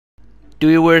Do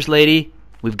your worst, lady.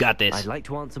 We've got this. I'd like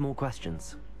to answer more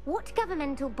questions. What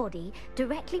governmental body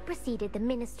directly preceded the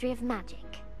Ministry of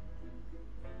Magic?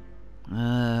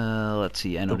 Let's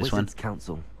see. I know this one. The Wizards'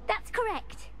 Council. That's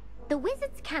correct. The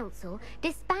Wizards' Council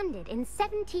disbanded in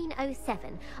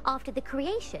 1707 after the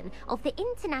creation of the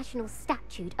International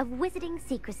Statute of Wizarding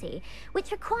Secrecy,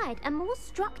 which required a more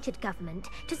structured government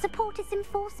to support its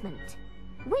enforcement.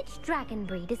 Which dragon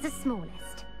breed is the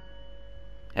smallest?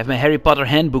 I have my Harry Potter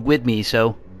handbook with me,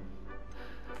 so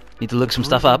need to look some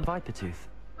stuff up. Vipertooth.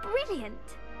 Brilliant!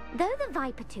 Though the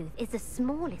Vipertooth is the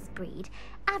smallest breed,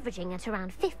 averaging at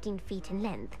around 15 feet in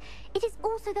length, it is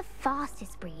also the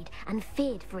fastest breed and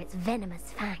feared for its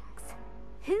venomous fangs.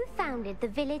 Who founded the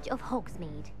village of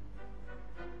Hogsmeade?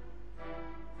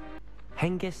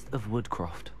 Hengist of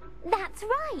Woodcroft. That's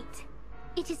right!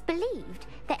 It is believed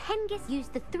that Hengist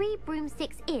used the Three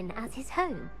Broomsticks Inn as his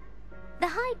home. The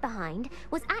hide-behind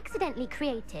was accidentally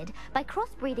created by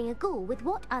crossbreeding a ghoul with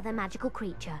what other magical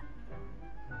creature?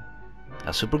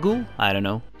 A super ghoul? I don't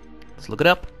know. Let's look it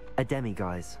up. A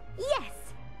demiguise.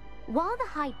 Yes! While the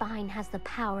hide-behind has the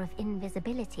power of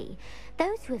invisibility,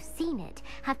 those who have seen it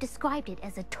have described it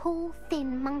as a tall,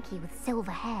 thin monkey with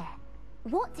silver hair.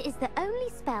 What is the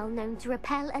only spell known to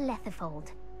repel a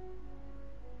letherfold?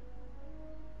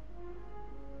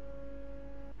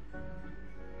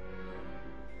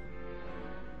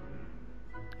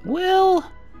 Well,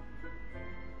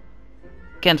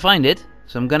 can't find it,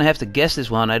 so I'm gonna have to guess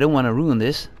this one. I don't want to ruin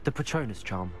this. The Patronus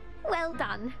Charm. Well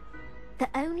done. The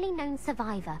only known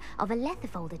survivor of a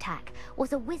letherfold attack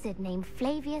was a wizard named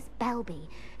Flavius Belby,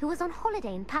 who was on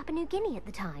holiday in Papua New Guinea at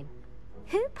the time.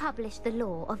 Who published the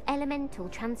law of elemental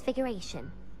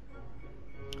transfiguration?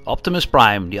 Optimus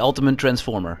Prime, the ultimate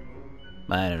transformer.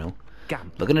 I don't know.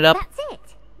 Gamp. Looking it up. That's it.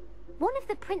 One of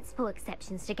the principal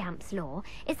exceptions to Gamp's law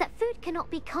is that food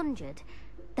cannot be conjured,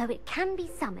 though it can be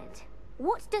summoned.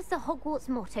 What does the Hogwarts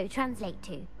motto translate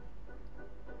to?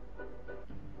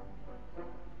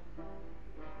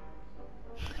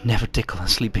 Never tickle a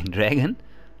sleeping dragon.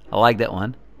 I like that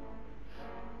one.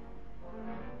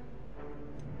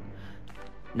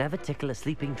 Never tickle a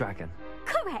sleeping dragon.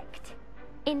 Correct.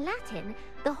 In Latin,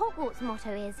 the Hogwarts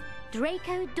motto is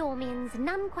Draco dormiens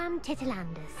nunquam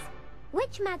titilandus.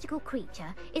 Which magical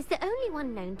creature is the only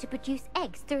one known to produce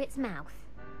eggs through its mouth?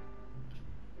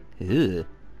 Ugh.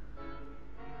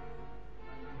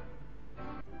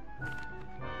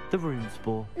 The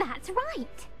Runespore. That's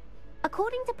right!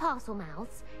 According to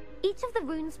Parselmouths, each of the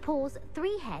Runespore's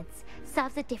 3 heads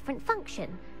serves a different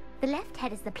function. The left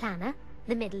head is the planner,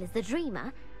 the middle is the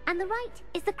dreamer, and the right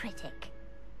is the critic.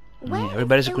 Where Yeah,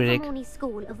 everybody's a is critic. Ilvermorny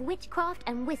School of Witchcraft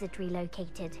and Wizardry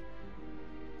located?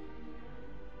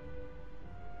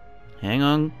 Hang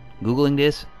on, googling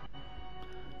this.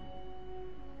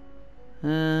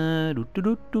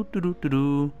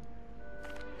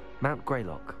 Mount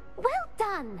Greylock. Well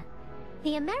done!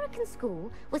 The American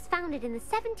school was founded in the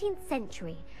 17th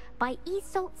century by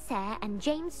Iseult Sayre and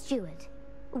James Stewart.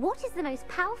 What is the most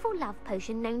powerful love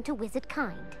potion known to wizard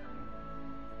kind?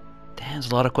 Damn,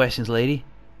 there's a lot of questions, lady.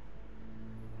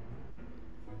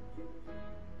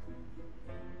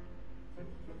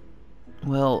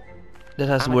 Well, that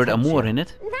has the word amor in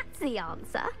it. That's the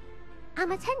answer.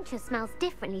 Amatentia smells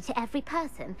differently to every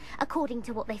person, according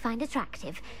to what they find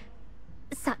attractive.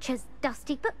 Such as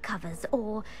dusty book covers,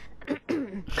 or... Are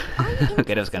you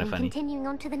Okay, that was interested kind of in funny. continuing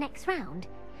on to the next round?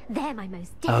 They're my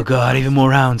most Oh difficult god, even more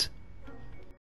rounds.